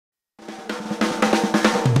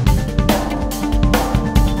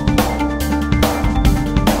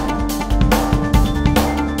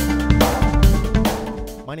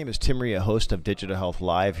My name is Tim Ria, host of Digital Health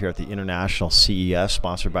Live here at the International CES,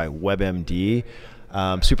 sponsored by WebMD.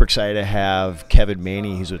 Super excited to have Kevin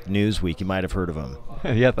Maney. He's with Newsweek. You might have heard of him.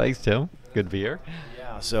 Yeah, thanks, Tim. Good to be here.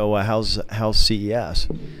 Yeah. So how's CES?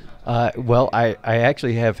 Well, I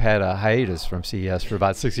actually have had a hiatus from CES for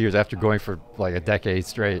about 6 years after going for like a decade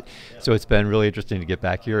straight. So it's been really interesting to get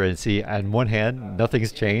back here and see, on one hand,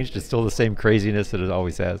 nothing's changed. It's still the same craziness that it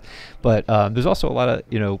always has. But there's also a lot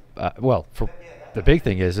of, for the big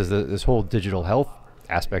thing is that this whole digital health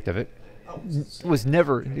aspect of it was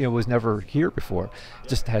never here before. It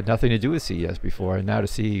just had nothing to do with CES before, and now to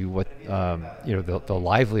see what the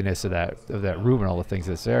liveliness of that room and all the things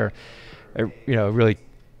that's there, it really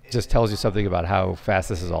just tells you something about how fast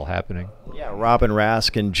this is all happening. Yeah, Robin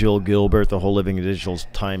Rask and Jill Gilbert, the whole Living Digital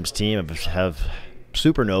Times team, have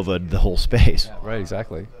supernovaed the whole space. Yeah, right,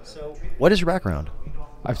 exactly. So, what is your background?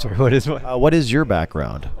 I'm sorry, what is what? What is your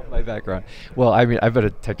background? My background? Well, I mean, I've been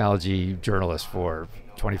a technology journalist for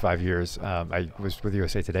 25 years. I was with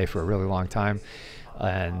USA Today for a really long time,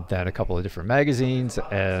 and then a couple of different magazines,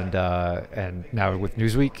 and now with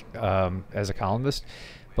Newsweek as a columnist.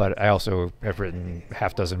 But I also have written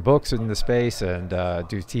half dozen books in the space, and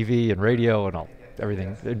do TV and radio and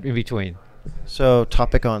everything in between. So,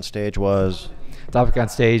 topic on stage was? Topic on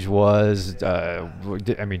stage was,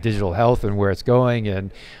 digital health and where it's going,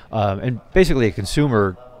 and basically a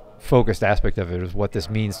consumer-focused aspect of it is what this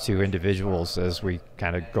means to individuals as we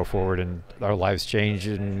kind of go forward and our lives change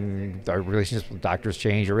and our relationships with doctors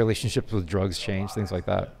change, our relationships with drugs change, things like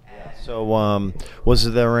that. So,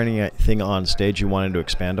 was there anything on stage you wanted to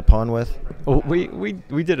expand upon with? Well,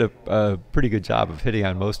 we did a pretty good job of hitting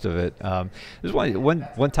on most of it. There's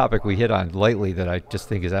one topic we hit on lightly that I just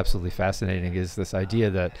think is absolutely fascinating, is this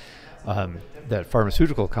idea that that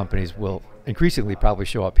pharmaceutical companies will increasingly probably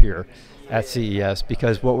show up here at CES,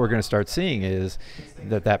 because what we're going to start seeing is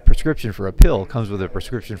that prescription for a pill comes with a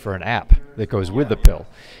prescription for an app that goes with the pill.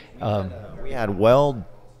 We had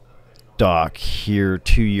Doc here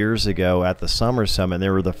 2 years ago at the Summer Summit. They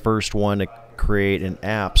were the first one to create an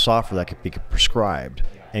app software that could be prescribed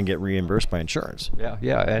and get reimbursed by insurance.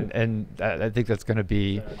 Yeah, and I think that's going to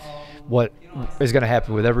be what is going to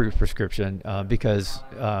happen with every prescription, because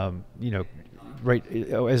right,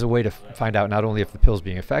 as a way to find out not only if the pill's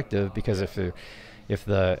being effective, because if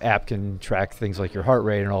the app can track things like your heart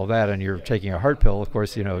rate and all that, and you're taking a heart pill, of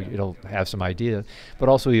course, it'll have some idea, but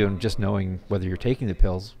also even just knowing whether you're taking the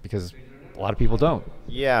pills, because a lot of people don't.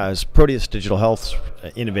 Yeah, it's Proteus Digital Health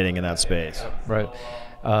innovating in that space. Right.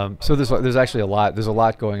 So there's actually there's a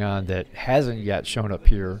lot going on that hasn't yet shown up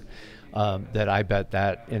here, that I bet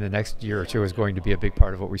that in the next year or two is going to be a big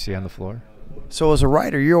part of what we see on the floor. So as a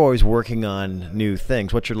writer, you're always working on new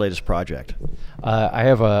things. What's your latest project? I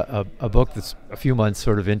have a book that's a few months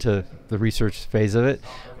sort of into the research phase of it,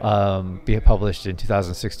 being published in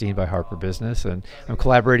 2016 by Harper Business, and I'm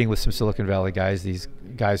collaborating with some Silicon Valley guys, these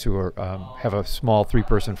guys who are have a small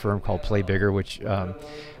 3-person firm called Play Bigger, which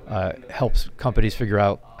helps companies figure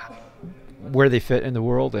out where they fit in the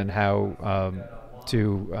world and how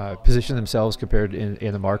to position themselves compared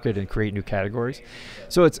in the market and create new categories.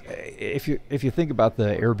 So it's if you think about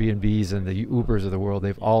the Airbnbs and the Ubers of the world,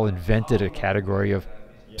 they've all invented a category of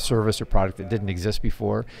service or product that didn't exist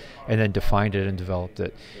before, and then defined it and developed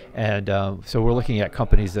it. And so we're looking at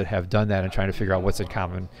companies that have done that and trying to figure out what's in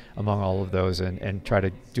common among all of those, and try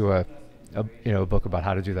to do a book about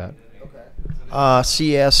how to do that.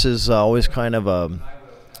 CES is always kind of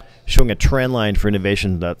showing a trend line for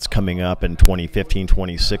innovation that's coming up in 2015,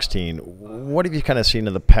 2016. What have you kind of seen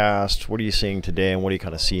in the past? What are you seeing today, and what do you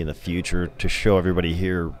kind of see in the future to show everybody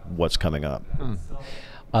here what's coming up?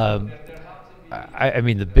 I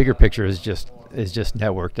mean, the bigger picture is just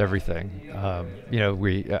networked everything.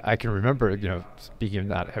 I can remember, speaking of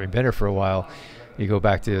not having been here for a while, you go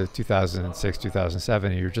back to 2006,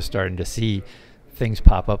 2007, and you're just starting to see things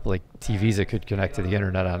pop up like TVs that could connect to the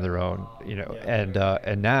internet on their own,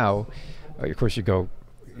 and now, of course, you go,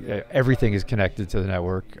 everything is connected to the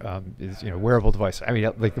network. Wearable device. I mean,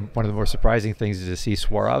 like one of the more surprising things is to see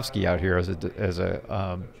Swarovski out here as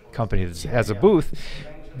a company that has a booth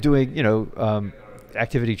doing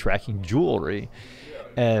activity tracking jewelry,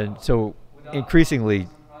 and so increasingly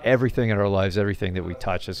everything in our lives, everything that we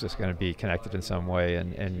touch, is just going to be connected in some way,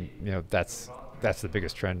 and that's the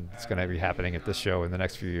biggest trend that's going to be happening at this show in the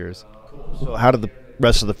next few years. So how do the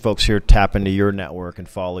rest of the folks here tap into your network and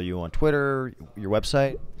follow you on Twitter, your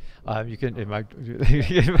website? You can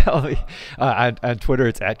follow me on Twitter.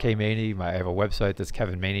 It's @KManey. I have a website that's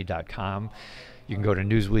kevinmaney.com. You can go to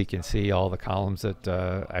Newsweek and see all the columns that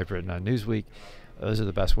I've written on Newsweek. Those are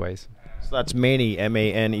the best ways. So that's Maney,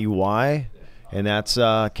 M-A-N-E-Y. And that's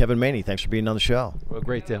Kevin Maney. Thanks for being on the show. Well,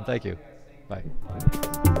 great, Tim. Thank you. Bye.